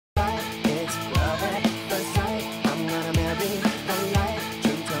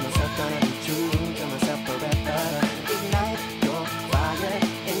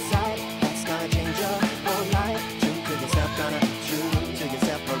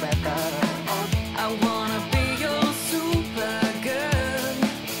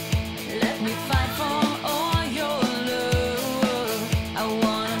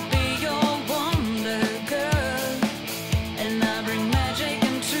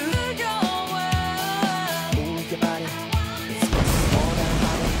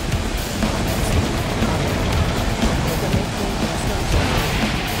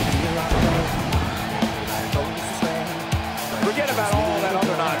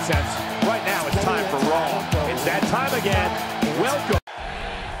them again. Welcome.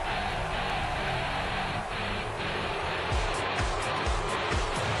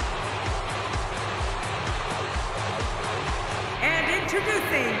 And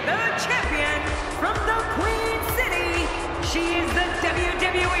introducing the champion from the Queen City, she is the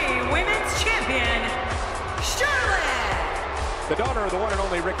WWE Women's Champion, Charlotte. The daughter of the one and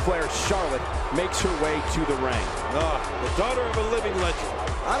only Ric Flair, Charlotte, makes her way to the ring. The daughter of a living legend.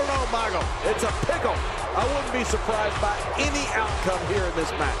 I don't know, Michael. It's a pickle. I wouldn't be surprised by any outcome here in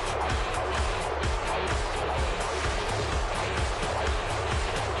this match.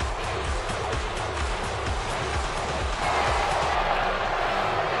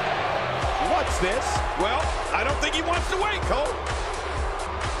 What's this? Well, I don't think he wants to wait, Cole.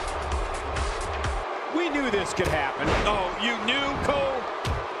 We knew this could happen. Oh, you knew, Cole?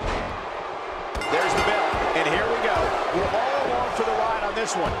 There's the bell, and here we go. We're all along for the ride on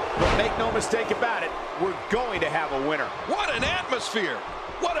this one, but make no mistake about it, we're going to have a winner. What an atmosphere.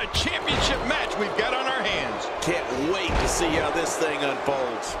 What a championship match we've got on our hands. Can't wait to see how this thing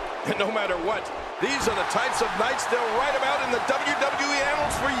unfolds. And no matter what, these are the types of nights they'll write about in the WWE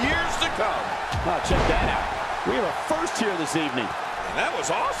annals for years to come. Oh, check that out. We have a first here this evening. And that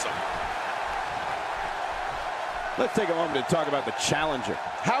was awesome. Let's take a moment to talk about the challenger.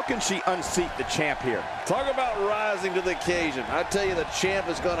 How can she unseat the champ here? Talk about rising to the occasion. I tell you, the champ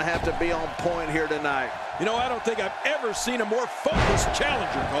is going to have to be on point here tonight. You know, I don't think I've ever seen a more focused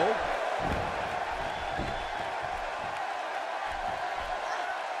challenger, Cole.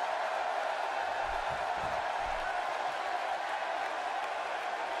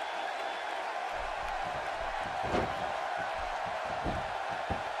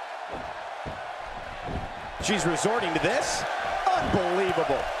 She's resorting to this.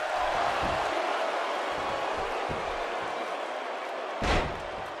 Unbelievable.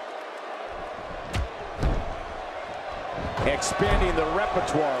 Expanding the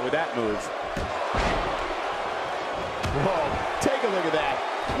repertoire with that move. Whoa, take a look at that.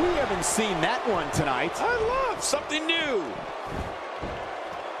 We haven't seen that one tonight. I love something new.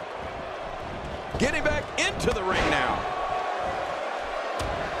 Getting back into the ring now.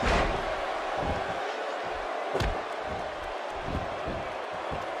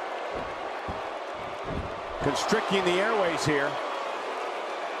 Constricting the airways here.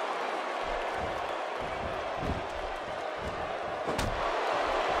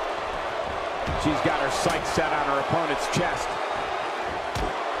 She's got her sights set on her opponent's chest.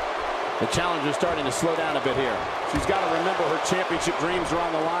 The challenger's starting to slow down a bit here. She's got to remember her championship dreams are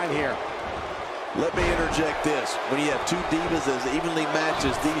on the line here. Let me interject this. When you have two divas as evenly matched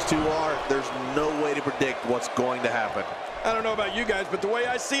as these two are, there's no way to predict what's going to happen. I don't know about you guys, but the way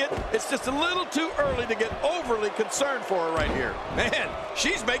I see it, it's just a little too early to get overly concerned for her right here. Man,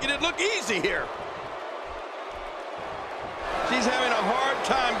 she's making it look easy here. She's having a hard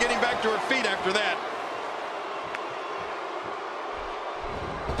time getting back to her feet after that.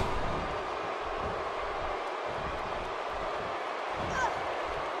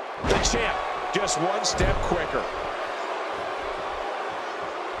 The champ, just one step quicker.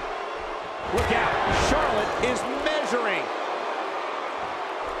 Look out, Charlotte is measuring.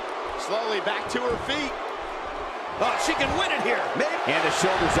 Slowly back to her feet. Oh, she can win it here. Maybe. And the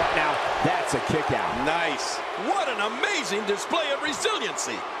shoulders up now. That's a kick out. Nice. What an amazing display of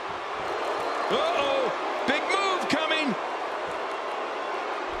resiliency. Uh-oh. Big move coming.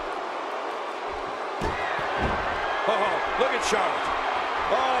 Oh, look at Charlotte.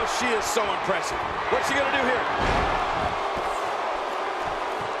 Oh, she is so impressive. What's she going to do here?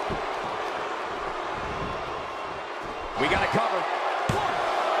 We got to cover.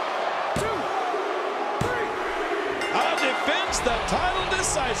 Defends the title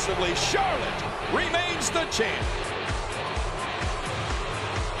decisively. Charlotte remains the champ.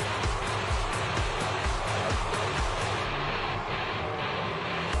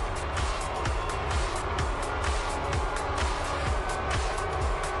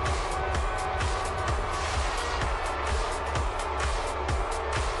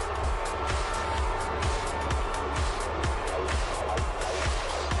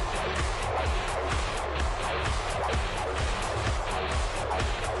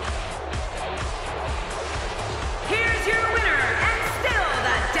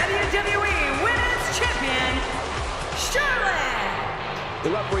 The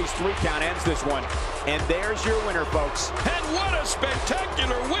referee's 3 count ends this one. And there's your winner, folks. And what a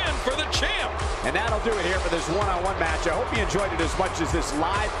spectacular win for the champ. And that'll do it here for this one-on-one match. I hope you enjoyed it as much as this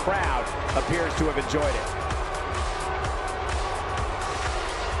live crowd appears to have enjoyed it.